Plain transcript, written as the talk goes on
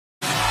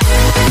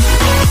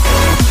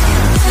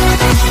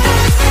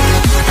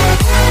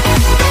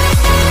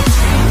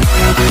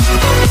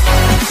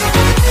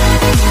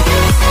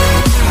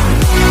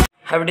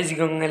How it is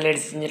going,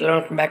 ladies and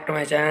gentlemen? Welcome back to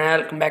my channel.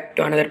 Welcome back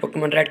to another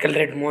Pokemon Red Color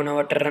Red Moon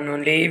Water Run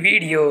Only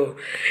video.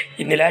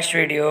 In the last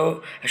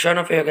video, I shown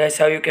off you guys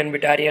how you can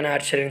beat Aryan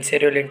Archer in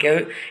Cerulean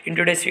Cave. In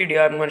today's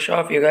video, I'm going to show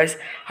off you guys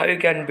how you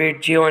can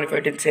beat Giovanni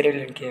in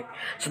Cerulean Cave.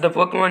 So the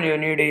Pokemon you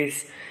need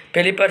is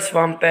Pelipper,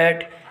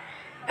 Swampert,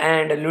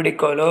 and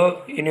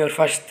Ludicolo in your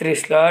first 3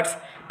 slots,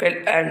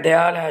 and they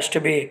all has to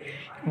be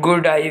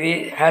good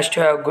IV, has to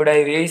have good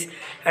IVs,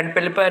 and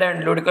Pelipper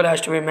and Ludicolo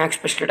has to be max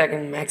special attack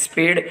and max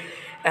speed,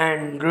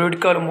 and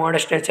Ludicolo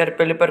modest nature,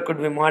 Pelipper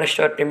could be modest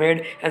or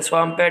timid, and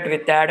Swampert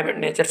with adamant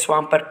nature,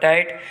 Swampert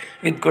tight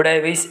with good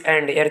IVs,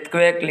 and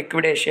Earthquake,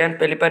 Liquidation,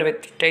 Pelipper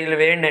with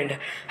Tailwind and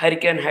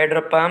Hurricane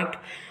Hydro Pump,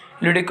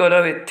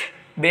 Ludicolo with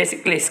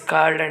basically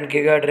Scald and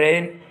Giga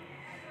Drain,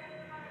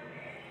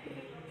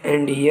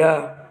 and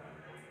yeah.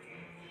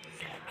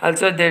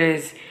 Also there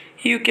is,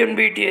 you can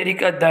beat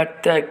Erika,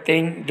 that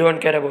thing, don't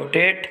care about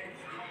it.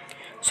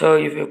 So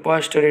if you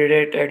pause to read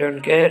it, I don't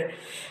care.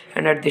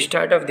 And at the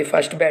start of the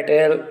first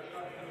battle,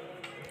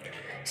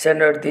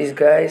 send out these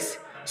guys.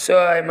 So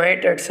I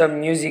might add some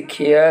music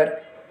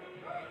here.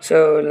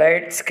 So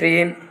light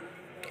screen,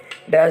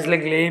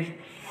 dazzling gleam,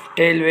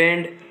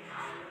 tailwind,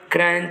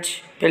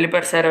 crunch,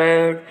 Pelipper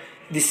survived.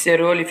 This is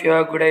a role, if you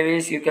have good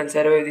IVs, you can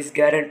survive this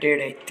guaranteed,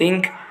 I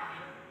think.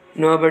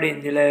 Nobody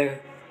in the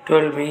live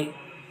told me.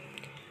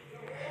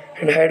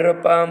 And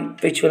Hydro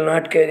Pump, which will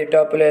not carry the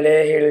top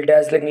LA, he'll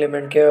dazzling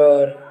lemon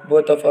cure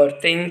both of our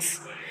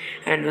things.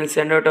 And we'll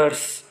send out our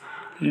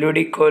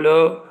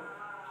Ludicolo.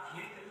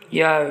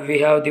 Yeah, we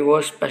have the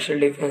worst special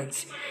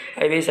defense.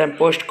 I wish I'm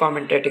post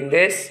commentating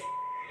this.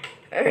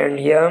 And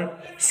yeah,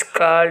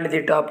 Scald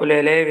the top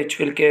LA, which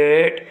will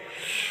kill it.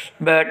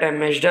 But I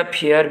messed up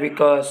here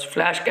because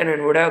Flash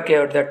Cannon would have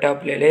killed the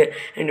top LA,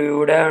 and we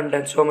would have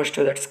done so much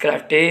to that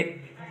Scrafty.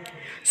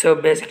 So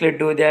basically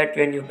do that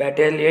when you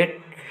battle it.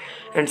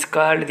 And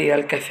Scald the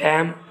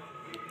Alakazam.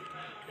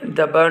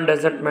 The burn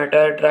doesn't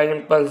matter.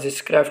 Dragon Pulse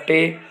is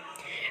crafty.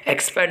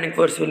 Expanding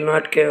Force will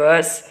not kill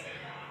us.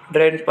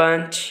 Drain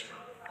Punch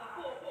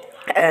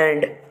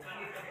and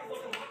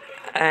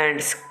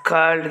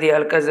Scald the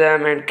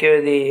Alakazam and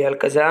kill the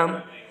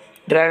Alakazam.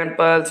 Dragon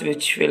Pulse,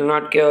 which will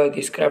not kill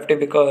this crafty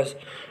because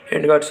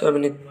it got so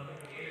many.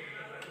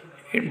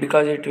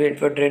 Because it went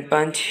for Drain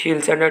Punch.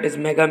 He'll send out his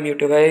Mega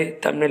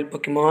Mewtwo thumbnail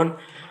Pokemon.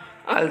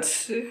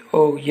 Also,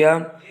 oh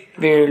yeah,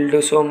 we'll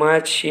do so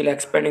much. He'll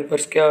expanding for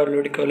Scare or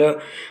Ludicolo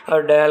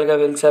or Dialga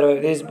will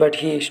survive this, but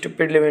he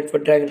stupidly went for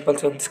Dragon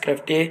Pulse on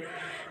Scrafty.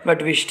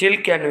 But we still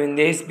can win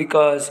this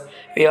because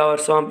we have our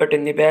Swampert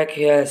in the back.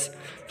 He has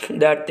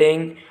that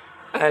thing.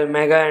 I'll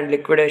Mega and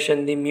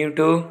Liquidation the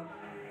Mewtwo.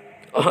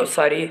 Oh,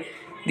 sorry,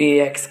 the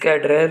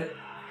Excadrill.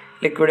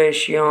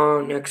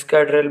 Liquidation,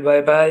 Excadrill,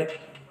 bye bye.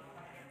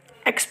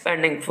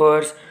 Expanding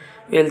Force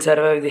will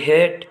survive the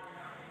hit.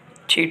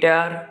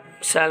 Cheater,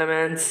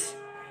 Salamence,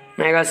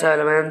 Mega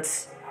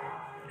Salamence,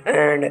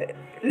 and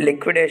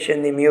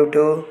Liquidation the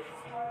Mewtwo.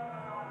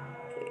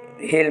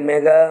 He'll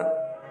Mega,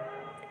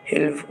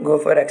 he'll go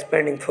for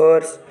Expanding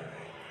Force,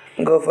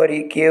 go for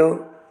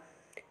EQ.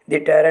 The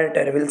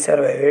Tyranitar will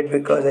survive it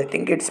because I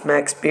think it's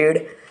max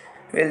speed.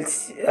 Will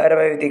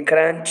survive the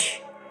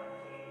Crunch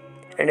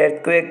and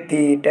Earthquake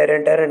the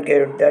Tyranitar and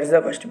KO. That's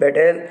the first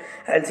battle.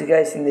 I'll see you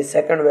guys in the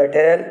second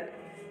battle.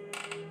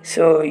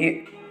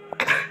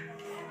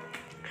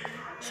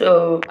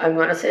 So I'm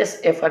gonna say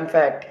a fun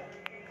fact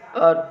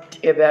or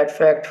a bad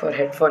fact for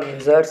headphone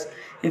users.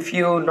 If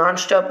you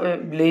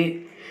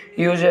non-stoply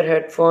use your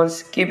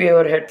headphones, keep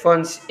your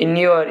headphones in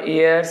your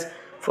ears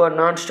for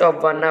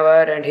non-stop 1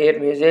 hour and hear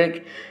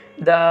music,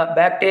 the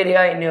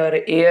bacteria in your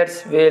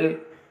ears will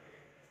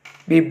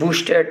be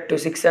boosted to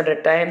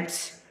 600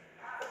 times.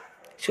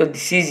 So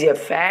this is a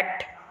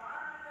fact.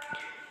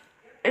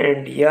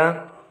 And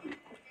yeah,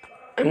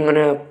 I'm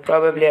gonna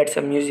probably add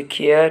some music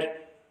here.